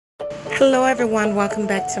Hello everyone, welcome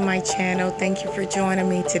back to my channel. Thank you for joining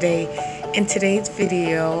me today. In today's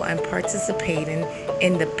video, I'm participating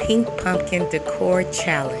in the Pink Pumpkin Decor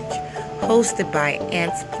Challenge, hosted by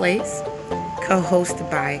Ant's Place, co-hosted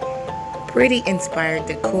by Pretty Inspired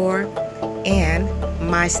Decor and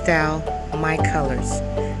My Style, My Colors.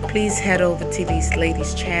 Please head over to these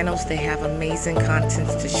ladies' channels. They have amazing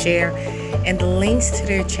contents to share, and the links to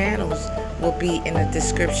their channels will be in the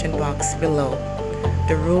description box below.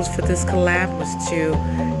 The rules for this collab was to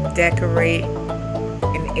decorate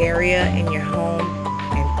an area in your home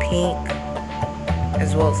in pink,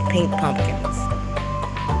 as well as pink pumpkins.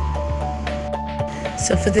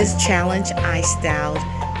 So for this challenge, I styled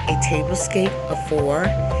a tablescape of 4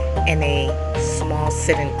 and a small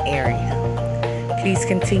sitting area. Please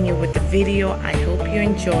continue with the video. I hope you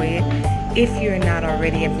enjoy it. If you're not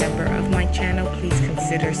already a member of my channel, please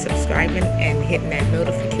consider subscribing and hitting that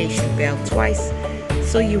notification bell twice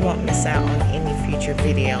so you won't miss out on any future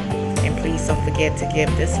video. And please don't forget to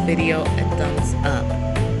give this video a thumbs up.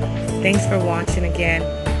 Thanks for watching again,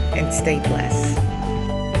 and stay blessed.